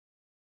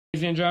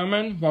Ladies and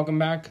gentlemen, welcome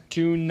back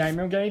to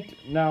Nightmare Gate.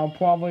 Now,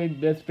 probably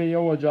this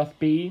video will just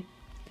be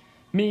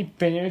me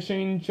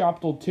finishing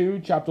Chapter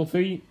 2, Chapter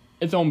 3,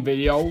 its own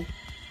video.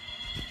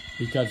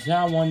 Because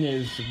that one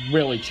is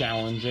really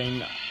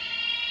challenging.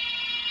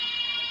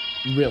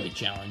 Really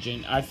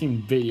challenging. I've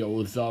seen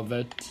videos of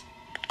it.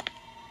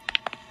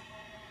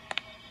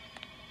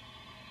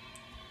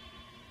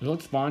 It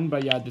looks fun,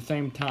 but yeah, at the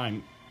same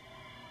time,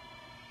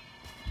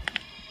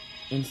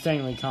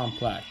 insanely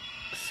complex.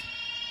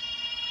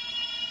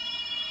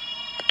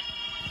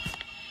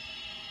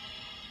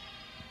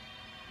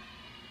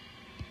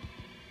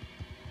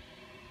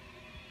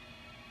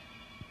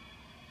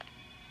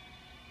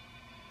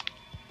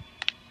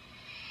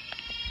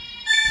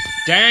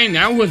 Dang,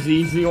 that was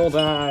easier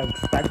than I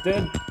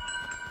expected.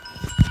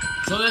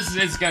 So this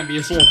is gonna be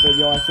a short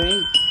video, I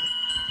think.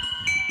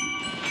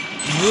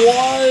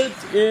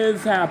 What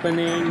is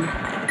happening?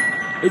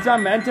 Is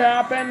that meant to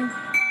happen?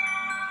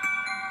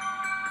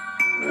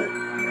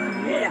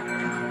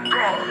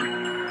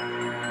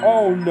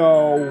 Oh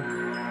no.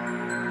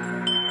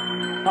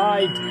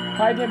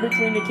 Hide in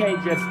between the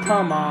cages,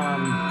 come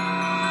on.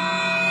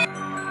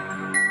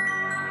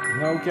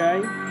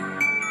 Okay.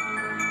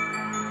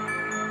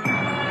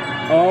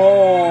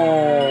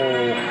 Oh.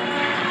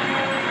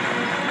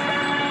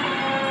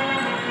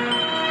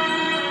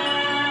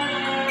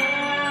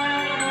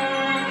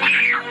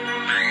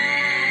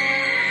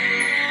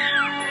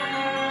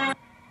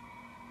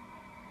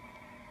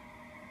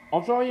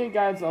 I'll show you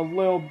guys a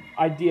little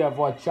idea of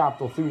what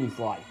Chapter 3 is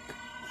like.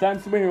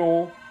 Since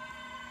Will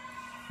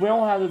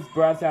has his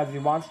breath as he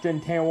watched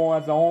in terror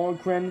as a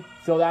Harlequin,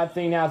 so that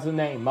thing has a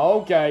name.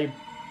 Okay.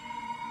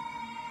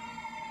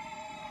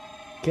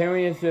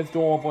 Carrying his sister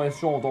over his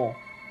shoulder.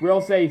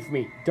 Will save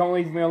me. Don't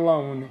leave me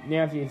alone.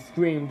 Nancy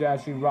screamed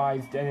as she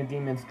writhed in a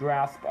demon's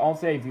grasp. I'll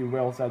save you,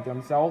 Will said to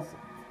himself.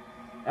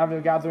 After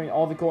gathering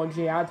all the courage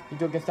he had, he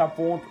took a step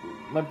forward,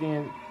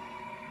 lifted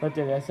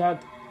his head,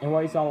 and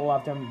what he saw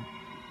left him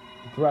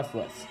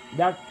breathless.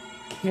 That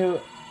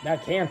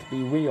can't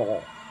be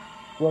real.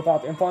 Will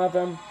thought in front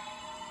of him.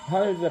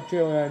 Hundreds of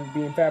children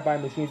being fed by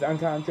machines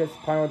unconscious,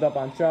 piled up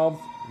on shelves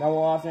that were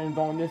lost in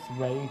darkness,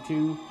 ready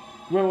to...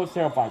 Will was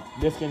terrified.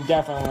 This can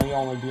definitely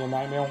only be a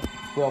nightmare.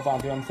 Will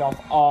thought to himself,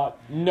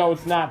 no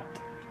it's not.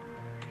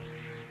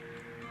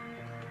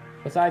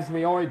 Besides,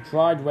 we already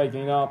tried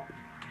waking up.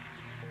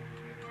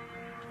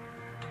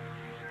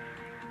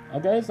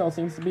 Okay, so it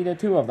seems to be the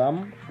two of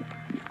them.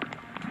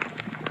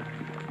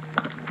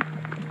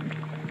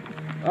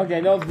 Okay,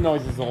 those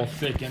noises are all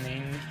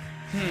sickening.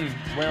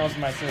 Where was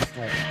my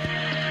sister?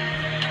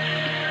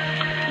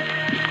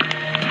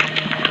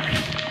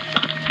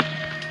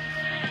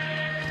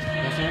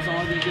 That's all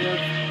I can do.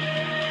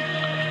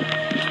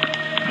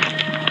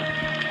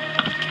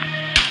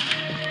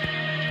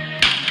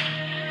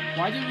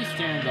 Why did we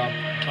stand up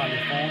by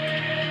default?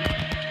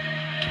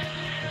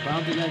 We're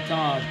bound to get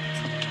caught.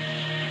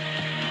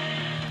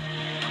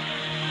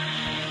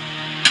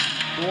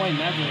 Boy,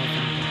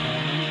 mechanism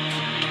component.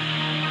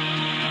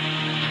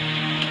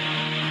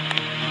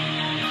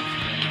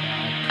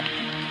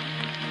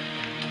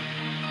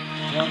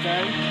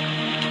 Okay.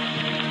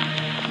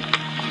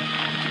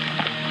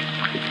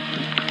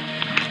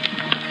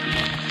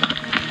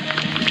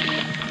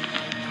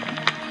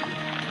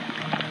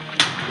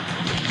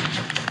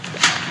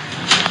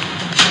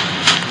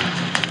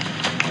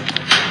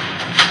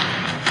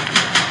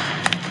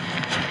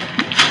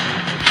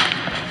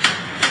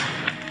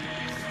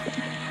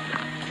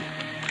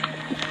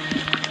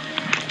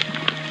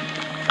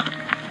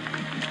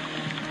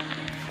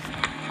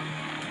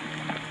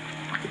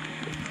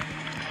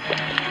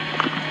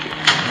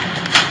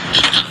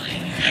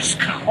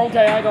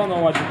 Okay, I don't know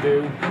what to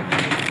do.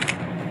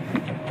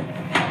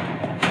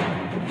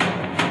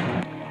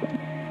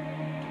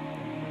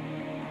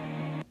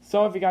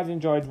 So if you guys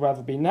enjoyed whether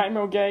it be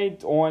Nightmare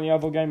Gate or any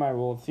other game, I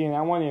will see you in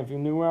that one. If you're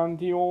new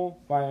around here,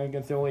 why don't you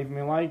consider leaving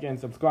me a like and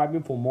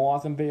subscribing for more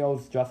awesome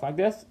videos just like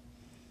this.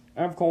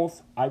 And of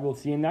course, I will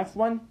see you in the next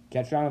one.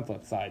 Catch you on the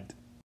flip side.